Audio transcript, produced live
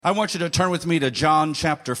I want you to turn with me to John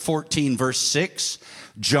chapter 14, verse 6.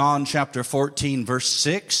 John chapter 14, verse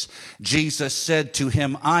 6. Jesus said to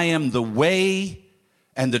him, I am the way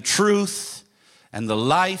and the truth and the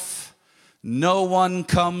life. No one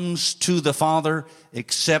comes to the Father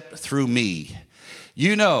except through me.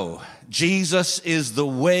 You know, Jesus is the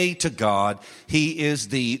way to God. He is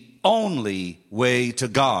the only way to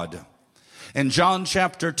God. In John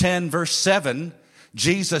chapter 10, verse 7,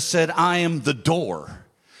 Jesus said, I am the door.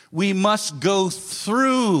 We must go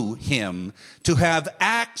through him to have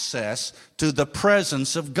access to the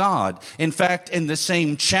presence of God. In fact, in the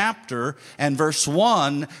same chapter and verse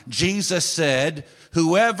 1, Jesus said,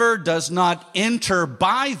 whoever does not enter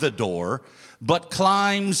by the door, but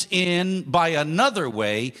climbs in by another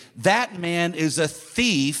way, that man is a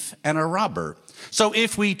thief and a robber. So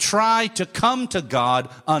if we try to come to God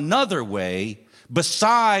another way,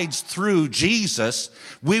 besides through Jesus,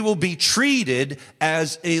 we will be treated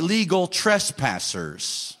as illegal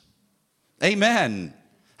trespassers. Amen.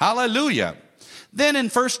 Hallelujah. Then in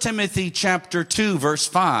 1 Timothy chapter 2, verse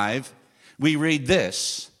 5, we read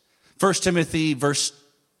this. 1 Timothy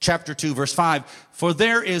chapter 2, verse 5. For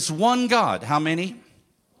there is one God. How many?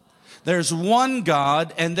 There's one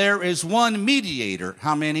God, and there is one mediator.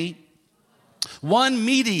 How many? One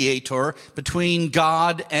mediator between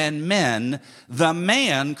God and men, the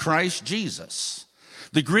man Christ Jesus.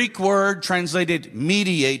 The Greek word translated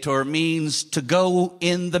mediator means to go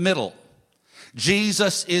in the middle.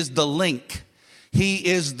 Jesus is the link. He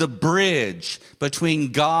is the bridge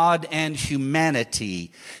between God and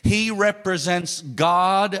humanity. He represents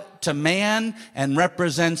God to man and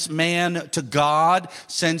represents man to God,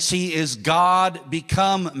 since he is God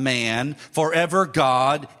become man, forever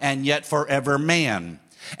God and yet forever man.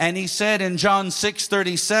 And he said in John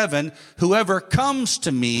 6:37, whoever comes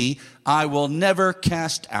to me, I will never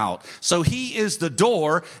cast out. So he is the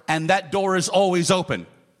door, and that door is always open.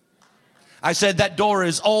 I said that door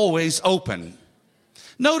is always open.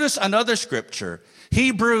 Notice another scripture,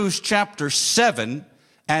 Hebrews chapter 7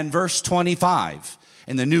 and verse 25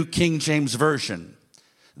 in the New King James Version.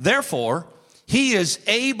 Therefore, he is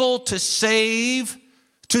able to save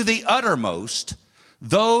to the uttermost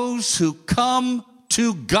those who come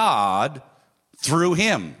to God through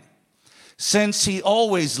him, since he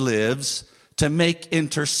always lives to make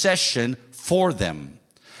intercession for them.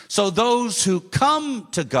 So those who come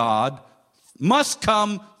to God must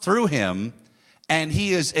come through him, and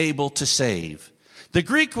he is able to save. The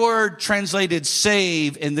Greek word translated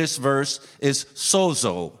save in this verse is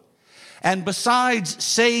sozo. And besides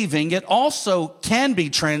saving, it also can be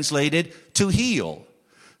translated to heal,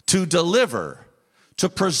 to deliver, to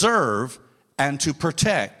preserve, and to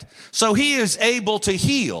protect. So he is able to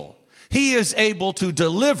heal. He is able to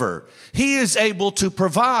deliver. He is able to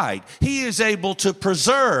provide. He is able to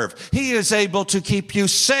preserve. He is able to keep you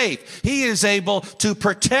safe. He is able to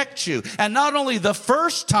protect you. And not only the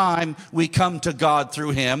first time we come to God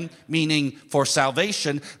through him, meaning for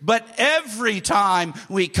salvation, but every time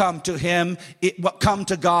we come to him, come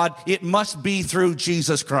to God, it must be through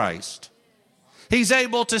Jesus Christ. He's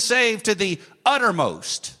able to save to the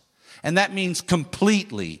uttermost. And that means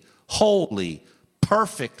completely, wholly,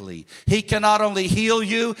 perfectly. He can not only heal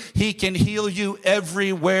you, he can heal you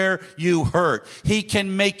everywhere you hurt. He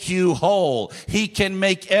can make you whole. He can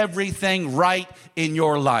make everything right in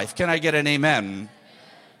your life. Can I get an amen?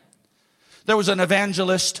 There was an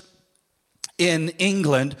evangelist in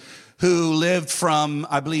England who lived from,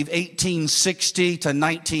 I believe, 1860 to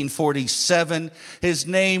 1947. His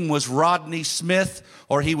name was Rodney Smith,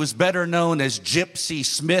 or he was better known as Gypsy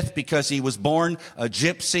Smith because he was born a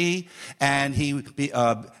gypsy, and he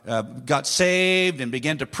got saved and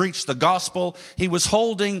began to preach the gospel. He was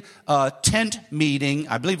holding a tent meeting,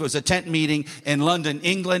 I believe it was a tent meeting in London,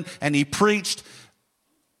 England, and he preached,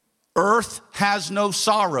 earth has no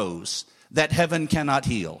sorrows that heaven cannot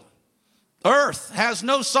heal. Earth has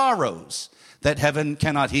no sorrows that heaven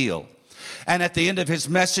cannot heal. And at the end of his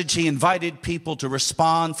message, he invited people to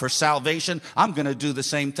respond for salvation. I'm going to do the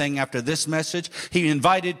same thing after this message. He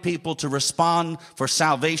invited people to respond for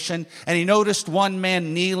salvation. And he noticed one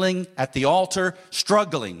man kneeling at the altar,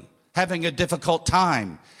 struggling, having a difficult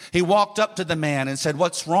time. He walked up to the man and said,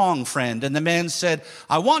 "What's wrong, friend?" And the man said,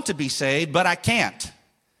 "I want to be saved, but I can't."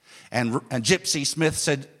 And Gypsy Smith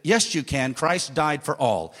said, yes, you can. Christ died for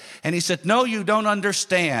all. And he said, no, you don't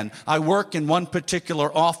understand. I work in one particular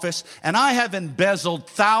office, and I have embezzled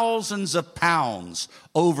thousands of pounds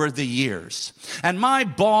over the years. And my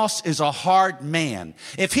boss is a hard man.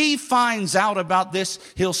 If he finds out about this,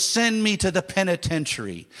 he'll send me to the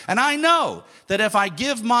penitentiary. And I know that if I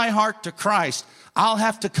give my heart to Christ, I'll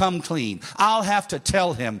have to come clean. I'll have to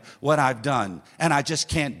tell him what I've done, and I just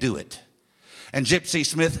can't do it. And Gypsy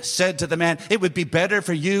Smith said to the man, it would be better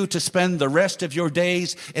for you to spend the rest of your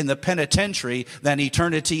days in the penitentiary than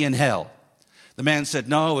eternity in hell. The man said,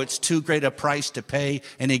 no, it's too great a price to pay,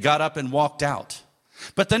 and he got up and walked out.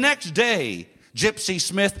 But the next day, Gypsy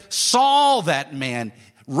Smith saw that man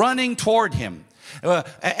running toward him.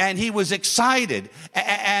 And he was excited,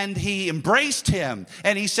 and he embraced him,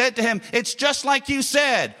 and he said to him, it's just like you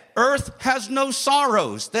said, earth has no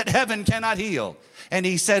sorrows that heaven cannot heal. And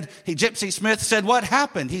Gypsy Smith said, what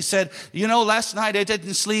happened? He said, last night I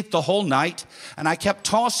didn't sleep the whole night, and I kept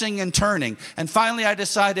tossing and turning. And finally I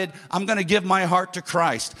decided I'm going to give my heart to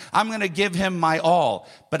Christ. I'm going to give him my all.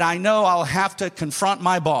 But I know I'll have to confront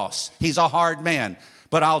my boss. He's a hard man,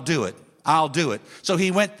 but I'll do it. I'll do it. So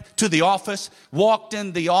he went to the office, walked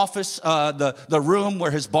in the office, the room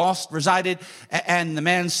where his boss resided, and the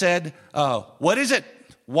man said, what is it?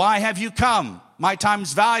 Why have you come? My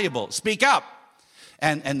time's valuable. Speak up.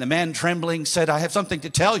 And the man trembling said, I have something to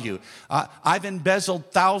tell you. I've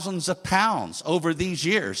embezzled thousands of pounds over these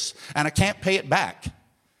years, and I can't pay it back.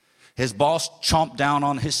 His boss chomped down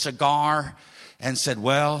on his cigar and said,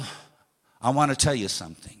 well, I want to tell you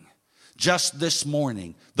something. Just this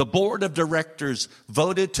morning, the board of directors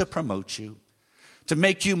voted to promote you, to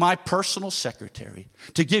make you my personal secretary,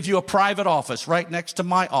 to give you a private office right next to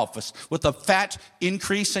my office with a fat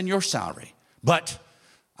increase in your salary. But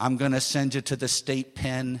I'm going to send you to the state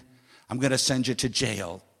pen. I'm going to send you to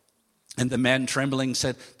jail. And the man trembling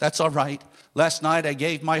said, that's all right. Last night I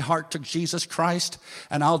gave my heart to Jesus Christ,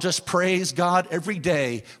 and I'll just praise God every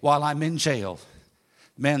day while I'm in jail.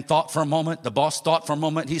 The man thought for a moment. The boss thought for a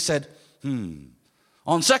moment. He said,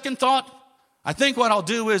 on second thought, I think what I'll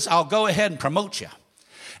do is I'll go ahead and promote you.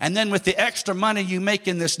 And then with the extra money you make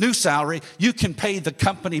in this new salary, you can pay the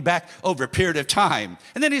company back over a period of time.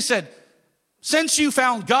 And then he said, since you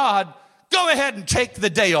found God, go ahead and take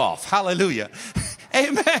the day off. Hallelujah.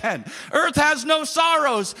 Amen. Earth has no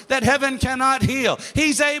sorrows that heaven cannot heal.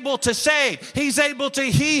 He's able to save. He's able to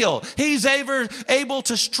heal. He's able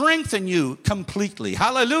to strengthen you completely.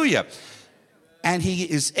 Hallelujah. And he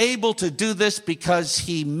is able to do this because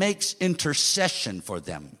he makes intercession for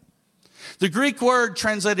them. The Greek word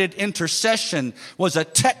translated intercession was a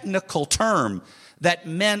technical term that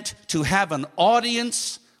meant to have an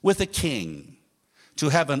audience with a king. To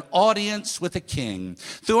have an audience with a king.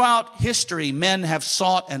 Throughout history, men have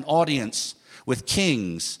sought an audience with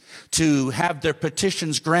kings to have their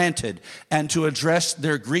petitions granted and to address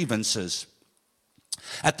their grievances.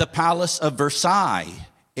 At the Palace of Versailles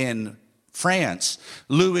in France,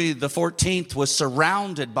 Louis XIV was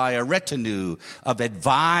surrounded by a retinue of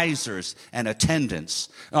advisors and attendants.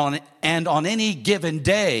 And on any given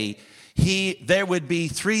day, there would be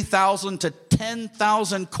 3,000 to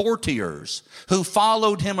 10,000 courtiers who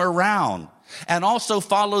followed him around and also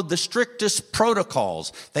followed the strictest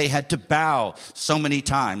protocols. They had to bow so many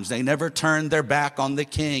times. They never turned their back on the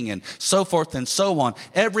king, and so forth and so on.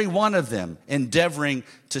 Every one of them endeavoring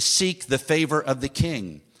to seek the favor of the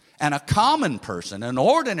king. And a common person, an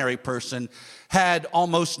ordinary person, had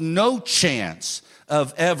almost no chance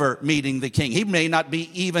of ever meeting the king. He may not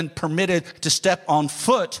be even permitted to step on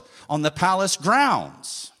foot on the palace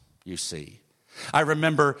grounds, you see. I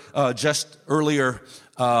remember just earlier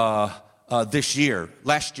this year,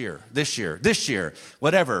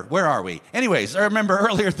 whatever, where are we? Anyways, I remember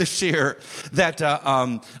earlier this year that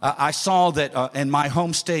I saw that in my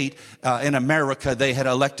home state in America, they had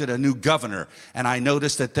elected a new governor. And I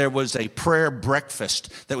noticed that there was a prayer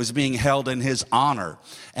breakfast that was being held in his honor.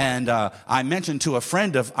 And I mentioned to a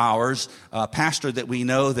friend of ours, a pastor that we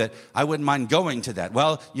know, that I wouldn't mind going to that.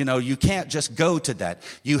 Well, you can't just go to that.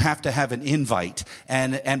 You have to have an invite.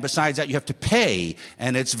 And besides that, you have to pay.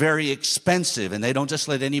 And it's very expensive. And they don't just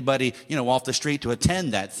let anybody, off the street to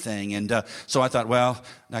attend that thing. And so I thought, well,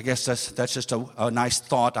 I guess that's just a nice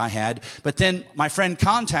thought I had. But then my friend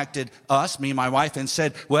contacted us, me and my wife, and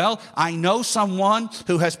said, well, I know someone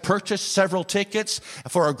who has purchased several tickets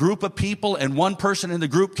for a group of people, and one person in the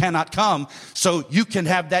group cannot come, so you can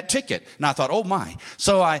have that ticket. And I thought, oh my.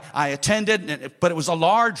 So I attended, but it was a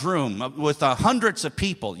large room with hundreds of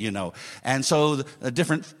people, you know. And so the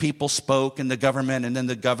different people spoke, and the government, and then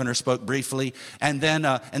the governor spoke briefly, and then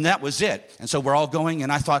and that was it. And so we're all going,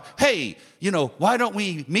 and I thought, hey, you know, why don't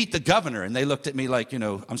we meet the governor? And they looked at me like, you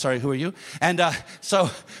know, I'm sorry, who are you? And so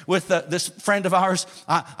with this friend of ours,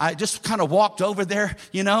 I just kind of walked over there,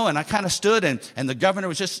 you know, and I kind of stood, and the governor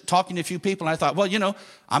was just talking to a few people. And I thought, well, you know,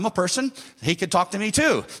 I'm a person. He could talk to me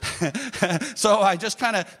too. So I just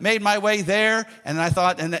kind of made my way there. And I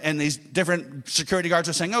thought, and these different security guards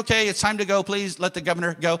were saying, okay, it's time to go. Please let the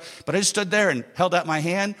governor go. But I just stood there and held out my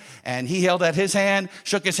hand, and he held out his hand,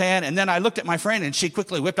 shook his hand. And then I looked at my friend, and she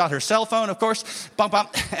quickly whipped out her cell phone, of course. Bump,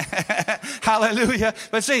 bump. Hallelujah.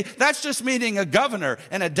 But see, that's just meeting a governor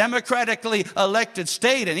in a democratically elected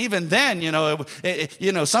state. And even then, you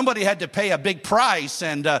know, somebody had to pay a big price,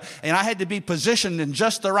 and I had to be positioned in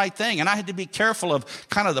just the right thing. And I had to be careful of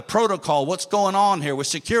kind of the protocol, what's going on here with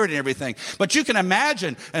security and everything. But you can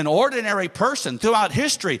imagine an ordinary person throughout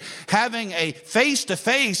history having a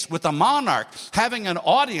face-to-face with a monarch, having an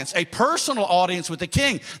audience, a personal audience with the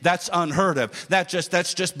king. That's unheard of.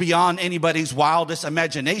 That's just beyond anybody's wildest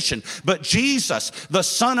imagination. But Jesus, the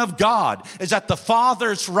Son of God, is at the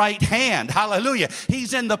Father's right hand. Hallelujah.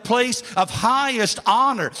 He's in the place of highest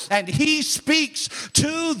honor, and he speaks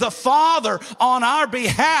to the Father on our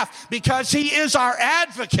behalf because he is our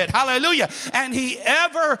advocate. Hallelujah. And he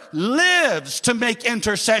ever lives to make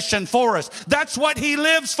intercession for us. That's what he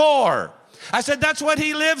lives for. I said, that's what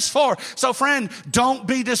he lives for. So friend, don't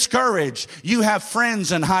be discouraged. You have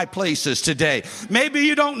friends in high places today. Maybe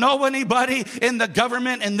you don't know anybody in the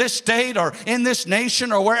government in this state or in this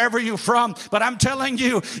nation or wherever you're from, but I'm telling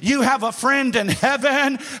you, you have a friend in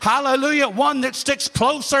heaven. Hallelujah. One that sticks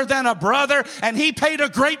closer than a brother, and he paid a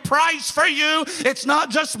great price for you. It's not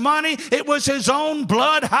just money. It was his own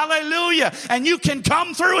blood. Hallelujah. And you can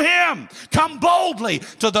come through him. Come boldly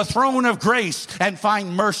to the throne of grace and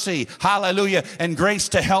find mercy. Hallelujah. And grace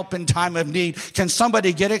to help in time of need. Can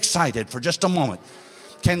somebody get excited for just a moment?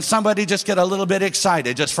 Can somebody just get a little bit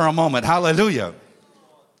excited just for a moment? Hallelujah.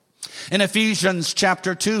 In Ephesians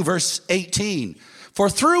chapter 2, verse 18, for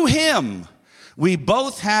through him we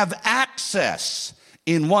both have access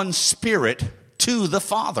in one spirit to the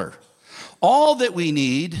Father. All that we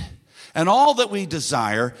need and all that we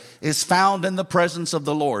desire is found in the presence of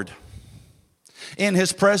the Lord. In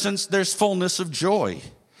his presence, there's fullness of joy.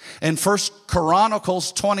 In 1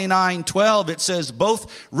 Chronicles 29:12, it says,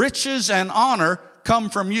 both riches and honor come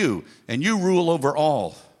from you, and you rule over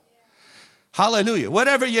all. Hallelujah.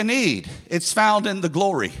 Whatever you need, it's found in the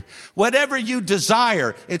glory. Whatever you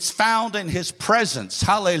desire, it's found in his presence.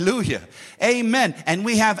 Hallelujah. Amen. And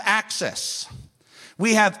we have access.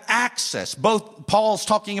 We have access. Both Paul's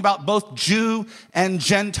talking about both Jew and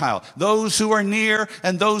Gentile, those who are near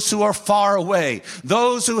and those who are far away,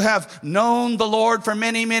 those who have known the Lord for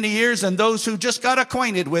many, many years and those who just got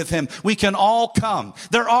acquainted with him. We can all come.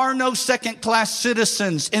 There are no second-class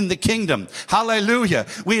citizens in the kingdom. Hallelujah.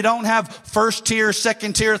 We don't have first tier,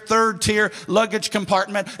 second tier, third tier luggage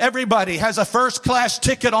compartment. Everybody has a first-class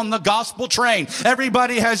ticket on the gospel train.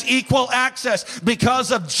 Everybody has equal access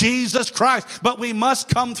because of Jesus Christ. But we must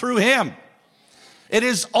come through him. It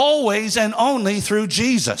is always and only through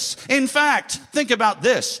Jesus. In fact, think about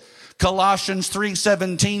this. Colossians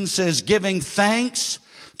 3:17 says, giving thanks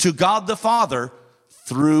to God the Father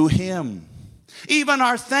through him. Even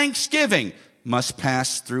our thanksgiving must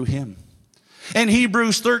pass through him. In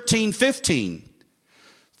Hebrews 13:15,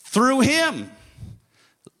 through him,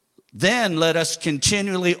 then let us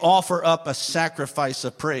continually offer up a sacrifice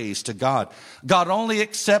of praise to God. God only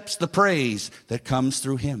accepts the praise that comes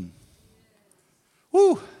through him.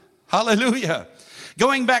 Woo! Hallelujah.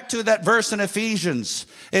 Going back to that verse in Ephesians,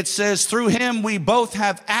 it says, through him we both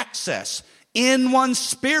have access in one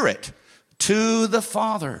spirit to the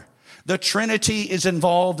Father. The Trinity is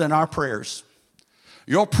involved in our prayers.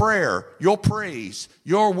 Your prayer, your praise,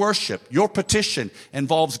 your worship, your petition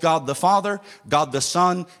involves God the Father, God the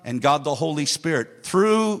Son, and God the Holy Spirit.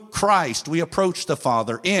 Through Christ, we approach the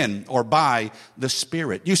Father in or by the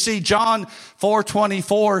Spirit. You see, John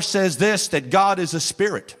 4:24 says this, that God is a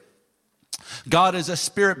spirit. God is a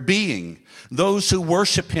spirit being. Those who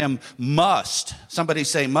worship him must, somebody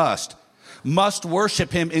say must must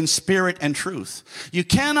worship him in spirit and truth. You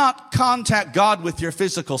cannot contact God with your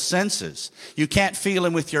physical senses. You can't feel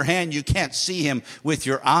him with your hand. You can't see him with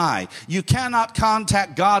your eye. You cannot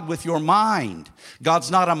contact God with your mind.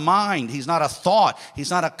 God's not a mind. He's not a thought.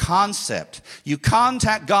 He's not a concept. You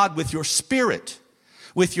contact God with your spirit,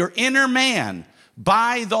 with your inner man,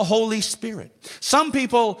 by the Holy Spirit. Some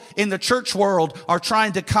people in the church world are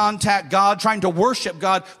trying to contact God, trying to worship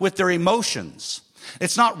God with their emotions.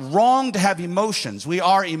 It's not wrong to have emotions. We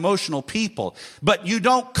are emotional people. But you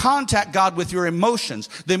don't contact God with your emotions.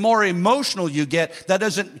 The more emotional you get, that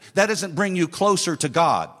doesn't bring you closer to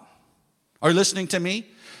God. Are you listening to me?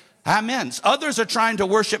 Amen. Others are trying to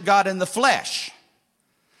worship God in the flesh.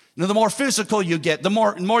 You know, the more physical you get, the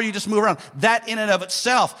more you just move around. That in and of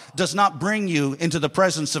itself does not bring you into the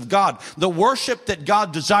presence of God. The worship that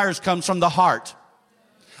God desires comes from the heart.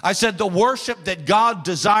 I said the worship that God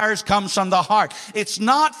desires comes from the heart. It's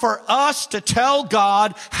not for us to tell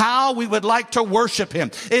God how we would like to worship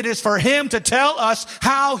him. It is for him to tell us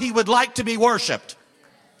how he would like to be worshiped.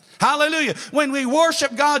 Hallelujah. When we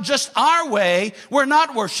worship God just our way, we're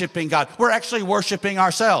not worshiping God. We're actually worshiping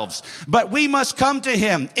ourselves. But we must come to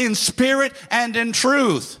him in spirit and in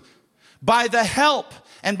truth by the help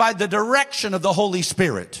and by the direction of the Holy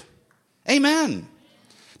Spirit. Amen.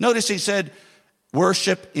 Notice he said,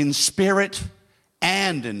 worship in spirit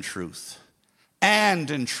and in truth.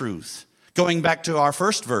 And in truth. Going back to our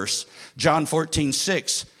first verse, John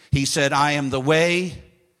 14:6, he said, I am the way,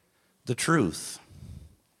 the truth.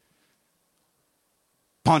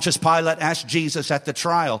 Pontius Pilate asked Jesus at the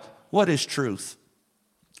trial, what is truth?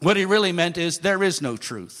 What he really meant is there is no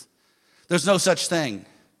truth. There's no such thing.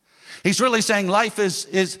 He's really saying life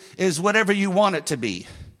is whatever you want it to be.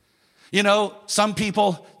 You know, some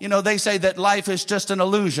people, they say that life is just an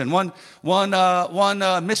illusion. One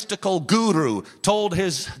mystical guru told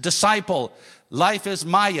his disciple, life is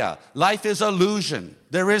Maya. Life is illusion.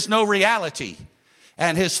 There is no reality.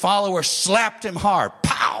 And his follower slapped him hard.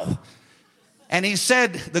 Pow! And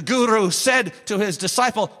the guru said to his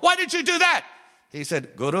disciple, why did you do that? He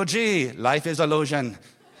said, Guruji, life is illusion.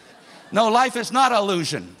 No, life is not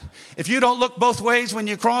illusion. If you don't look both ways when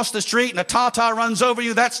you cross the street and a Tata runs over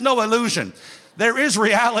you, that's no illusion. There is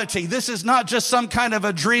reality. This is not just some kind of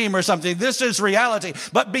a dream or something. This is reality.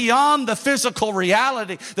 But beyond the physical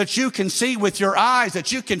reality that you can see with your eyes,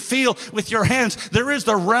 that you can feel with your hands, there is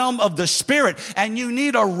the realm of the Spirit. And you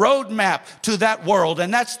need a roadmap to that world.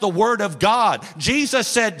 And that's the Word of God. Jesus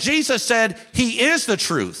said, He is the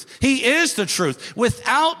truth. He is the truth.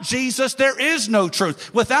 Without Jesus, there is no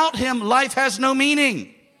truth. Without Him, life has no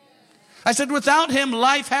meaning. I said, without Him,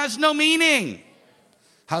 life has no meaning.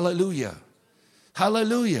 Hallelujah.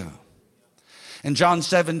 Hallelujah. In John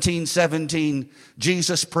 17:17,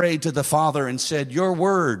 Jesus prayed to the Father and said, your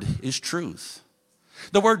word is truth.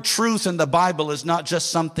 The word truth in the Bible is not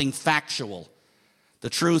just something factual. The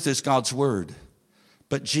truth is God's word.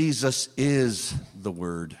 But Jesus is the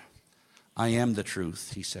word. I am the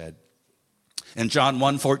truth, he said. In John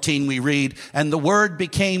 1:14 we read, and the word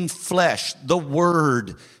became flesh. The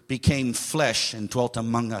word became flesh and dwelt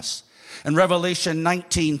among us. And Revelation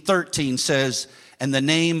 19:13 says, and the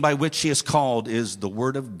name by which he is called is the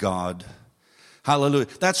Word of God. Hallelujah.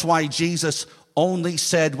 That's why Jesus only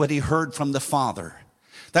said what he heard from the Father.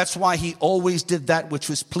 That's why he always did that which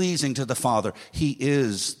was pleasing to the Father. He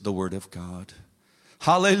is the Word of God.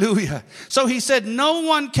 Hallelujah. So he said, no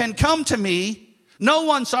one can come to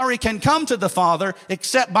the Father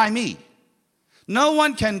except by me. No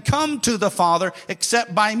one can come to the Father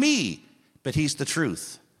except by me. But he's the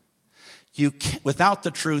truth. Without the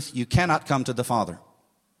truth, you cannot come to the Father.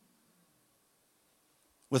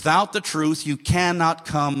 Without the truth, you cannot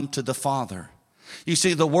come to the Father. You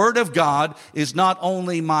see, the Word of God is not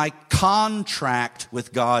only my contract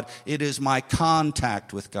with God, it is my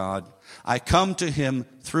contact with God. I come to Him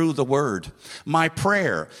through the Word. My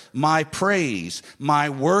prayer, my praise, my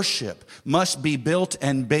worship must be built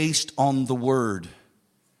and based on the Word.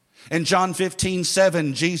 In John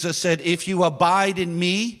 15:7, Jesus said, if you abide in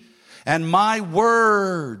me, and my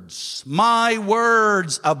words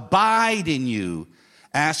abide in you.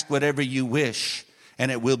 Ask whatever you wish, and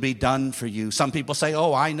it will be done for you. Some people say,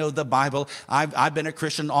 oh, I know the Bible. I've been a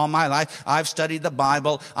Christian all my life. I've studied the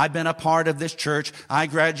Bible. I've been a part of this church. I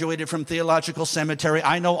graduated from theological seminary.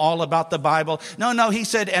 I know all about the Bible. No, he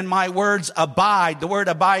said, and my words abide. The word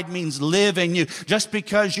abide means live in you. Just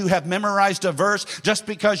because you have memorized a verse, just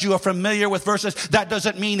because you are familiar with verses, that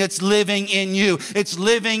doesn't mean it's living in you. It's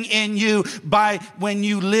living in you by when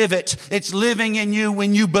you live it. It's living in you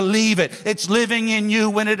when you believe it. It's living in you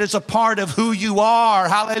when it is a part of who you are.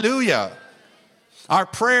 Hallelujah. Our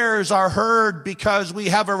prayers are heard because we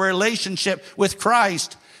have a relationship with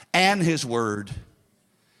Christ and His Word.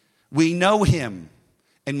 We know Him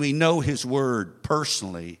and we know His Word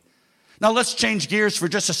personally. Now let's change gears for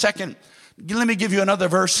just a second. Let me give you another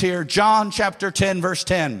verse here. John chapter 10, verse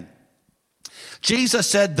 10. Jesus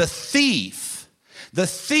said, the thief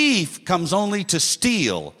comes only to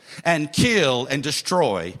steal and kill and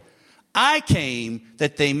destroy. I came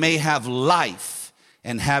that they may have life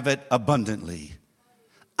and have it abundantly.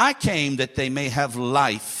 I came that they may have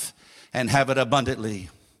life and have it abundantly.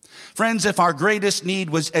 Friends, if our greatest need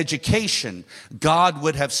was education, God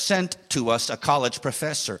would have sent to us a college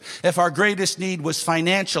professor. If our greatest need was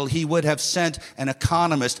financial, He would have sent an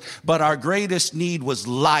economist. But our greatest need was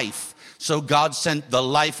life. So God sent the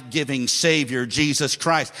life-giving Savior, Jesus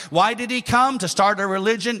Christ. Why did He come? To start a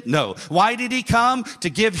religion? No. Why did He come? To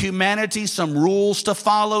give humanity some rules to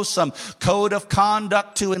follow, some code of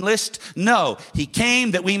conduct to enlist? No. He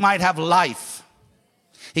came that we might have life.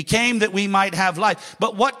 He came that we might have life.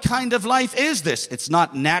 But what kind of life is this? It's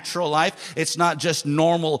not natural life. It's not just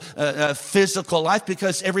normal physical life,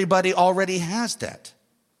 because everybody already has that.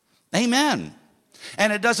 Amen.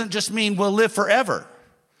 And it doesn't just mean we'll live forever.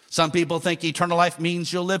 Some people think eternal life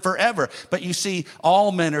means you'll live forever. But you see,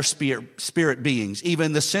 all men are spirit beings.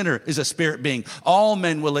 Even the sinner is a spirit being. All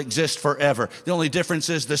men will exist forever. The only difference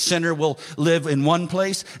is the sinner will live in one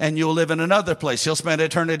place and you'll live in another place. He'll spend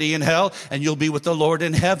eternity in hell and you'll be with the Lord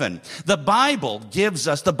in heaven. The Bible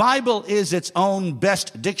is its own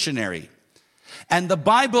best dictionary. And the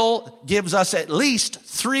Bible gives us at least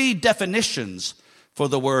 3 definitions for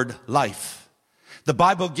the word life. The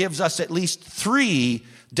Bible gives us at least 3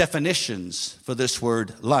 definitions for this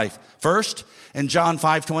word life. First, in John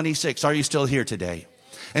 5:26, are you still here today?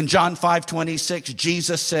 In John 5:26,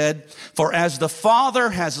 Jesus said, "For as the Father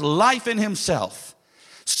has life in Himself,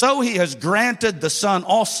 so He has granted the Son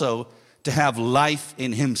also to have life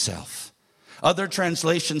in Himself." Other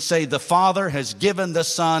translations say the Father has given the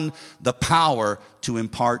Son the power to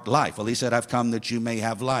impart life. Well, He said, "I've come that you may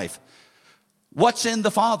have life." What's in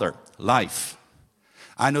the Father? Life.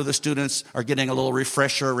 I know the students are getting a little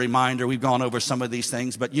refresher, reminder. We've gone over some of these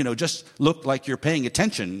things, but just look like you're paying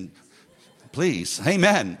attention, please.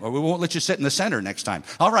 Amen. Or we won't let you sit in the center next time.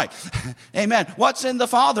 All right. Amen. What's in the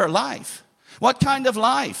Father? Life. What kind of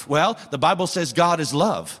life? Well, the Bible says God is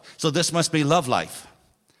love. So this must be love life.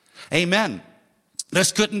 Amen.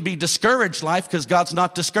 This couldn't be discouraged life because God's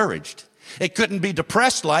not discouraged. It couldn't be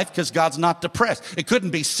depressed life because God's not depressed. It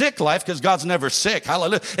couldn't be sick life because God's never sick.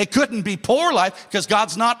 Hallelujah. It couldn't be poor life because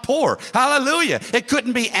God's not poor. Hallelujah. It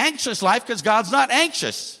couldn't be anxious life because God's not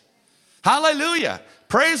anxious. Hallelujah.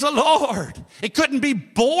 Praise the Lord. It couldn't be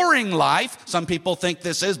boring life. Some people think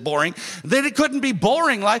this is boring. Then it couldn't be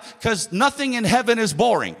boring life because nothing in heaven is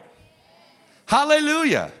boring.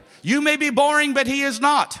 Hallelujah. You may be boring, but He is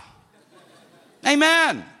not.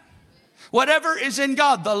 Amen. Whatever is in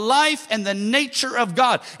God, the life and the nature of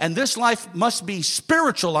God. And this life must be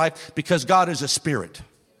spiritual life because God is a spirit.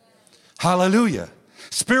 Hallelujah.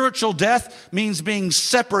 Spiritual death means being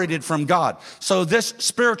separated from God. So this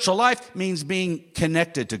spiritual life means being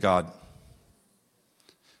connected to God.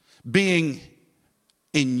 Being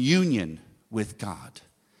in union with God.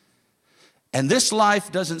 And this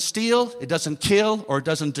life doesn't steal, it doesn't kill, or it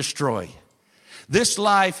doesn't destroy. This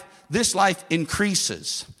life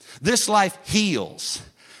increases. This life heals.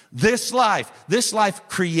 This life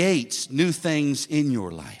creates new things in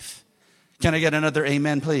your life. Can I get another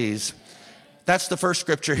amen, please? That's the first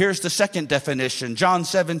scripture. Here's the second definition, John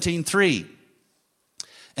 17:3.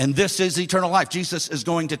 And this is eternal life. Jesus is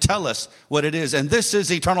going to tell us what it is. And this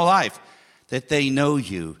is eternal life, that they know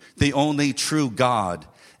you, the only true God,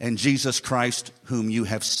 and Jesus Christ whom you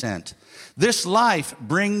have sent. This life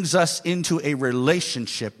brings us into a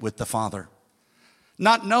relationship with the Father.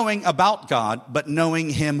 Not knowing about God, but knowing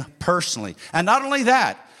Him personally. And not only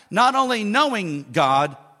that, not only knowing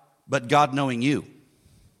God, but God knowing you.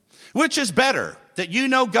 Which is better, that you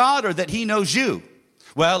know God or that He knows you?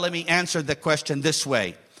 Well, let me answer the question this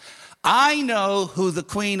way. I know who the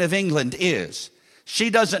Queen of England is. She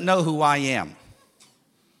doesn't know who I am.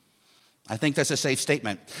 I think that's a safe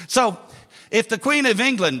statement. So, if the Queen of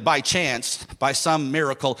England, by chance, by some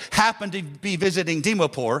miracle, happened to be visiting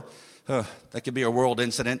Dimapur, that could be a world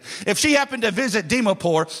incident. If she happened to visit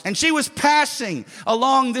Dimapur and she was passing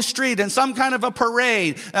along the street in some kind of a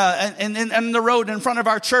parade in the road in front of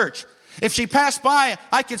our church, if she passed by,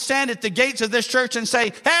 I could stand at the gates of this church and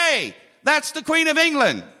say, "Hey, that's the Queen of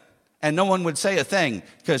England." And no one would say a thing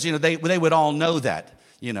because, they would all know that.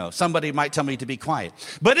 Somebody might tell me to be quiet.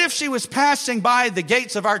 But if she was passing by the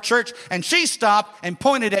gates of our church and she stopped and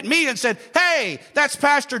pointed at me and said, "Hey, that's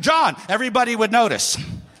Pastor John," everybody would notice.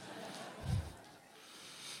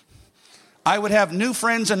 I would have new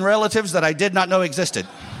friends and relatives that I did not know existed.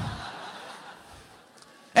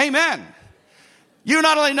 Amen. You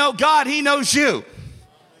not only know God, He knows you.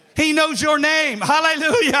 He knows your name.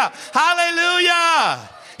 Hallelujah. Hallelujah.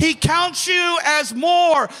 He counts you as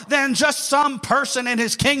more than just some person in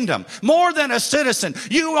His kingdom, more than a citizen.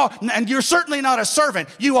 You are, and you're certainly not a servant.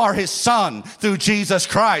 You are His son through Jesus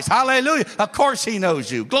Christ. Hallelujah. Of course He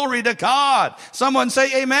knows you. Glory to God. Someone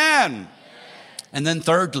say amen. Amen. And then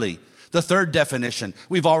thirdly, the third definition,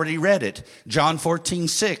 we've already read it. John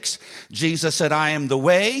 14:6. Jesus said, "I am the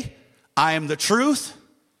way, I am the truth,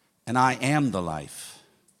 and I am the life."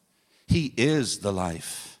 He is the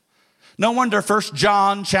life. No wonder 1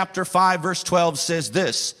 John chapter 5 verse 12 says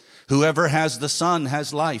this, "Whoever has the Son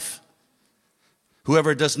has life.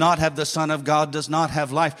 Whoever does not have the Son of God does not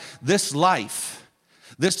have life." This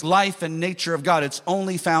life and nature of God, it's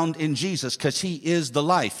only found in Jesus because He is the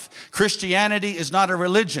life. Christianity is not a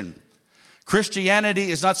religion.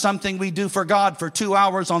 Christianity is not something we do for God for 2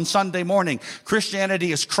 hours on Sunday morning.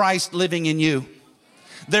 Christianity is Christ living in you.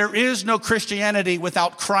 There is no Christianity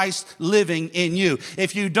without Christ living in you.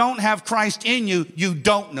 If you don't have Christ in you, you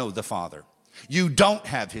don't know the Father. You don't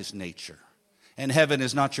have His nature. And heaven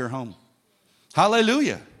is not your home.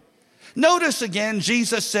 Hallelujah. Notice again,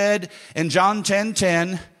 Jesus said in John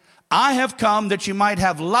 10:10, "I have come that you might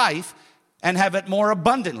have life and have it more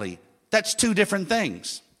abundantly." That's two different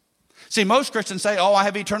things. See, most Christians say, "Oh, I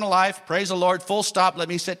have eternal life. Praise the Lord. Full stop. Let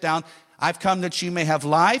me sit down. I've come that you may have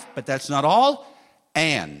life," but that's not all.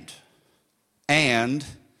 And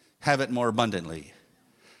have it more abundantly.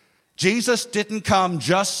 Jesus didn't come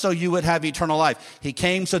just so you would have eternal life. He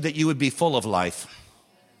came so that you would be full of life.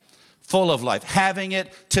 Full of life. Having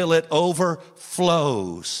it till it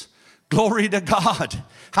overflows. Glory to God.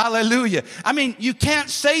 Hallelujah. I mean, you can't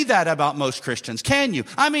say that about most Christians, can you?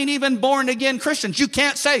 I mean, even born again Christians, you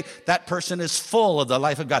can't say that person is full of the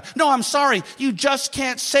life of God. No, I'm sorry. You just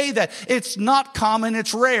can't say that. It's not common.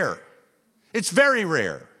 It's rare. It's very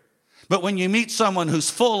rare. But when you meet someone who's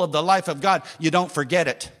full of the life of God, you don't forget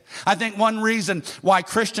it. I think one reason why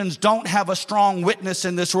Christians don't have a strong witness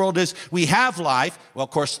in this world is we have life. Well,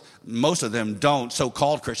 of course, most of them don't,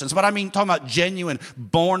 so-called Christians. But I mean, talking about genuine,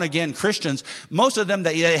 born-again Christians, most of them,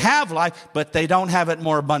 they have life, but they don't have it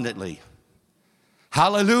more abundantly.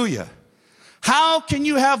 Hallelujah. How can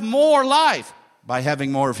you have more life? By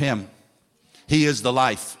having more of Him. He is the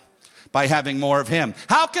life. By having more of Him.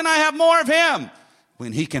 How can I have more of Him?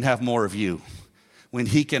 When He can have more of you. When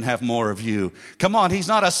He can have more of you. Come on, He's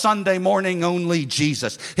not a Sunday morning only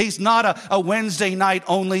Jesus. He's not a Wednesday night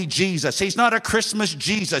only Jesus. He's not a Christmas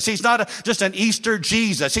Jesus. He's not just an Easter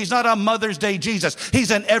Jesus. He's not a Mother's Day Jesus. He's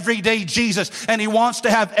an everyday Jesus, and He wants to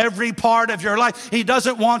have every part of your life. He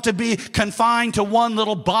doesn't want to be confined to one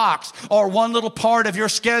little box or one little part of your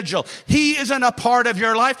schedule. He isn't a part of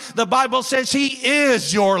your life. The Bible says He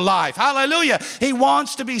is your life. Hallelujah. He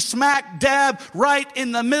wants to be smack dab right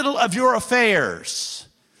in the middle of your affairs.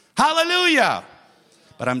 Hallelujah.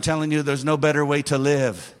 But I'm telling you, there's no better way to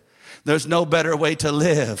live. There's no better way to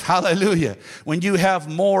live. Hallelujah. When you have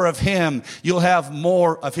more of Him, you'll have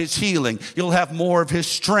more of His healing. You'll have more of His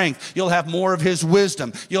strength. You'll have more of His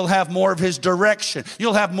wisdom. You'll have more of His direction.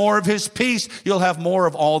 You'll have more of His peace. You'll have more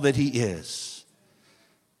of all that He is.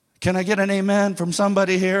 Can I get an amen from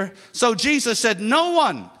somebody here? So Jesus said, "No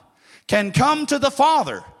one can come to the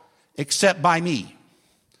Father except by me."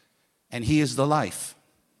 And He is the life.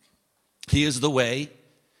 He is the way,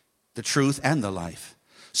 the truth, and the life.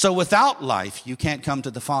 So without life, you can't come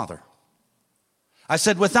to the Father. I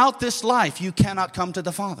said, without this life, you cannot come to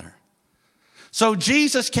the Father. So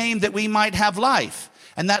Jesus came that we might have life.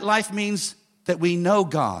 And that life means that we know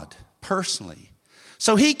God personally.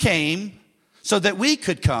 So He came so that we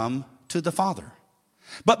could come to the Father.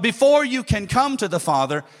 But before you can come to the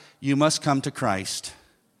Father, you must come to Christ.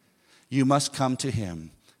 You must come to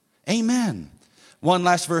Him. Amen. One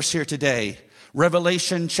last verse here today.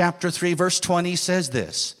 Revelation chapter 3 verse 20 says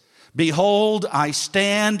this. "Behold, I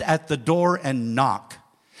stand at the door and knock.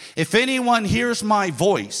 If anyone hears my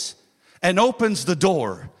voice and opens the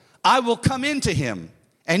door, I will come into him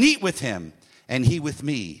and eat with him and he with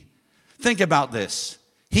me." Think about this.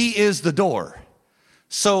 He is the door.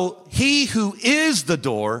 So He who is the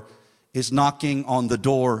door is knocking on the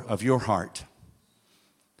door of your heart.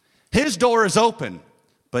 His door is open,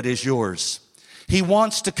 but is yours. He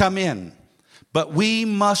wants to come in, but we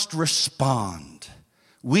must respond.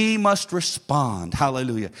 We must respond.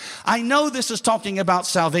 Hallelujah. I know this is talking about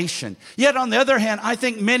salvation. Yet on the other hand, I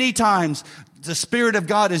think many times the Spirit of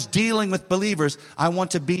God is dealing with believers. I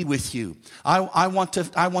want to be with you. I want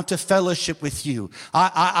to fellowship with you.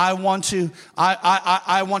 I want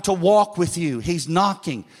to walk with you. He's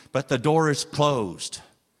knocking, but the door is closed.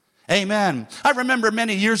 Amen. I remember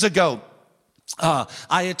many years ago,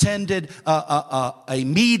 I attended a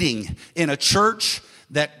meeting in a church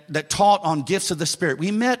that taught on gifts of the Spirit.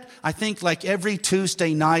 We met, I think, like every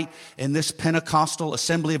Tuesday night in this Pentecostal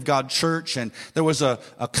Assembly of God church, and there was a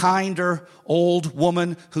kinder old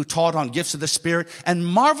woman who taught on gifts of the Spirit, and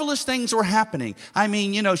marvelous things were happening. I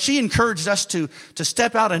mean, she encouraged us to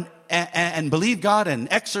step out and believe God and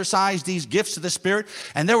exercise these gifts of the Spirit.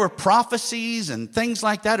 And there were prophecies and things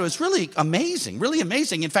like that. It was really amazing, really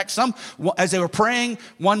amazing. In fact, as they were praying,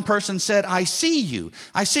 one person said, I see you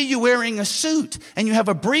wearing a suit, and you have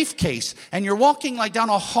a briefcase, and you're walking like down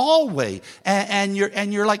a hallway, and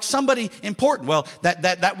you're like somebody important. Well,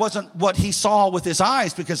 that wasn't what he saw with his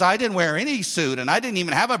eyes, because I didn't wear any suit, and I didn't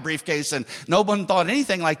even have a briefcase, and no one thought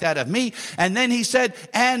anything like that of me. And then he said,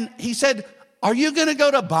 are you going to go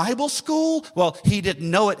to Bible school? Well, he didn't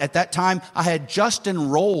know it at that time. I had just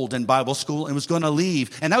enrolled in Bible school and was going to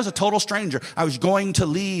leave. And that was a total stranger. I was going to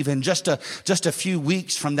leave in just a few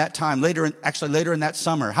weeks from that time, later in that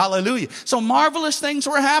summer. Hallelujah. So marvelous things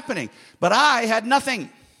were happening, but I had nothing.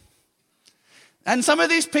 And some of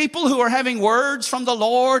these people who are having words from the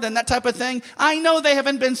Lord and that type of thing, I know they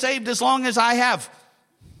haven't been saved as long as I have.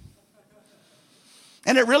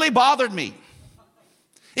 And it really bothered me.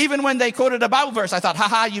 Even when they quoted a Bible verse, I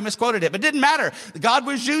thought, you misquoted it. But it didn't matter. God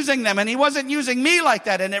was using them, and he wasn't using me like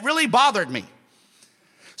that, and it really bothered me.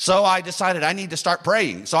 So I decided I need to start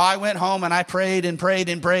praying. So I went home, and I prayed and prayed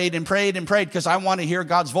and prayed and prayed and prayed, because I want to hear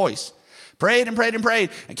God's voice. Prayed and prayed and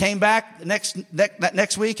prayed. I came back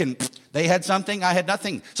next week, and they had something, I had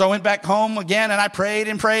nothing. So I went back home again, and I prayed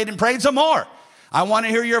and prayed and prayed some more. I want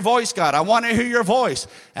to hear your voice, God. I want to hear your voice.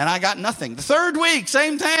 And I got nothing. The third week,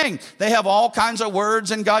 same thing. They have all kinds of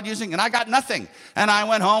words and God using, and I got nothing. And I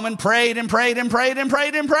went home and prayed and prayed and prayed and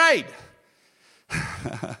prayed and prayed.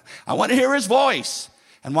 I want to hear his voice.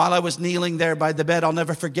 And while I was kneeling there by the bed, I'll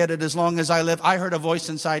never forget it as long as I live, I heard a voice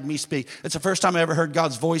inside me speak. It's the first time I ever heard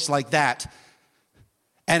God's voice like that.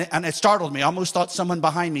 And it startled me. I almost thought someone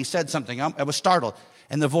behind me said something. I was startled.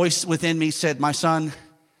 And the voice within me said, my son,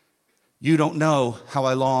 you don't know how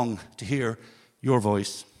I long to hear your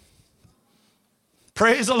voice.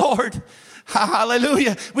 Praise the Lord.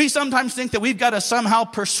 Hallelujah. We sometimes think that we've got to somehow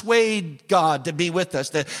persuade God to be with us,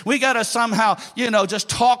 that we got to somehow, just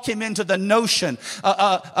talk him into the notion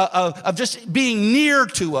of just being near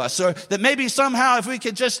to us, or that maybe somehow if we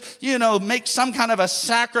could just, make some kind of a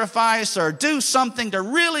sacrifice or do something to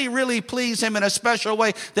really, really please him in a special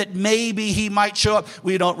way, that maybe he might show up.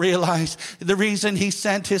 We don't realize the reason he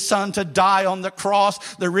sent his son to die on the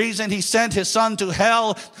cross, the reason he sent his son to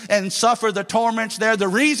hell and suffer the torments there, the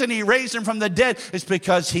reason he raised him from the dead is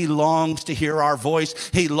because he longs to hear our voice.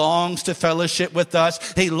 He longs to fellowship with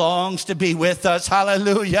us. He longs to be with us.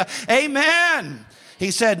 Hallelujah. Amen. He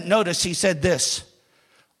said this,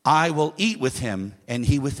 I will eat with him and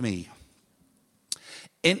he with me.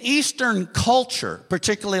 In Eastern culture,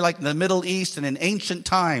 particularly like in the Middle East and in ancient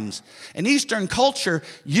times, in Eastern culture,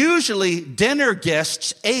 usually dinner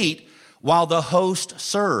guests ate while the host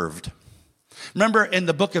served. Remember in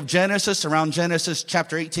the book of Genesis, around Genesis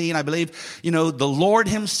chapter 18, I believe, the Lord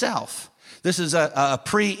himself, this is a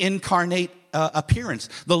pre-incarnate appearance.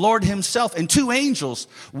 The Lord himself and two angels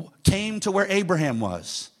came to where Abraham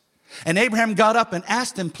was. And Abraham got up and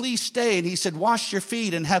asked him, please stay. And he said, wash your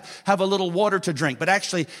feet and have a little water to drink. But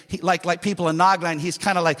actually, like people in Nagaland, he's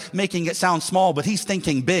kind of like making it sound small, but he's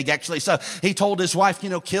thinking big, actually. So he told his wife,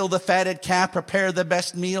 kill the fatted calf, prepare the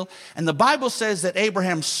best meal. And the Bible says that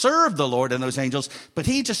Abraham served the Lord and those angels, but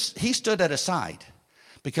he stood at a side.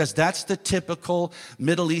 Because that's the typical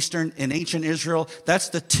Middle Eastern in ancient Israel. That's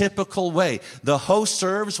the typical way. The host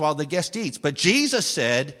serves while the guest eats. But Jesus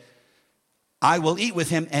said, I will eat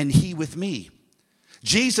with him and he with me.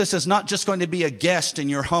 Jesus is not just going to be a guest in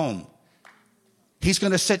your home. He's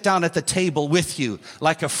going to sit down at the table with you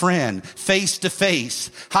like a friend, face to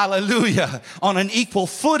face. Hallelujah. On an equal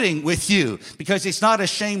footing with you, because he's not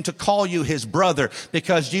ashamed to call you his brother,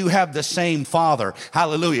 because you have the same Father.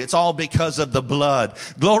 Hallelujah. It's all because of the blood.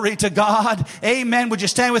 Glory to God. Amen. Would you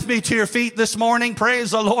stand with me to your feet this morning?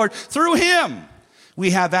 Praise the Lord. Through him,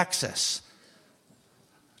 we have access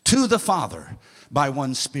to the Father by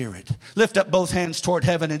one Spirit. Lift up both hands toward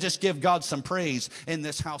heaven and just give God some praise in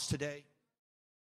this house today.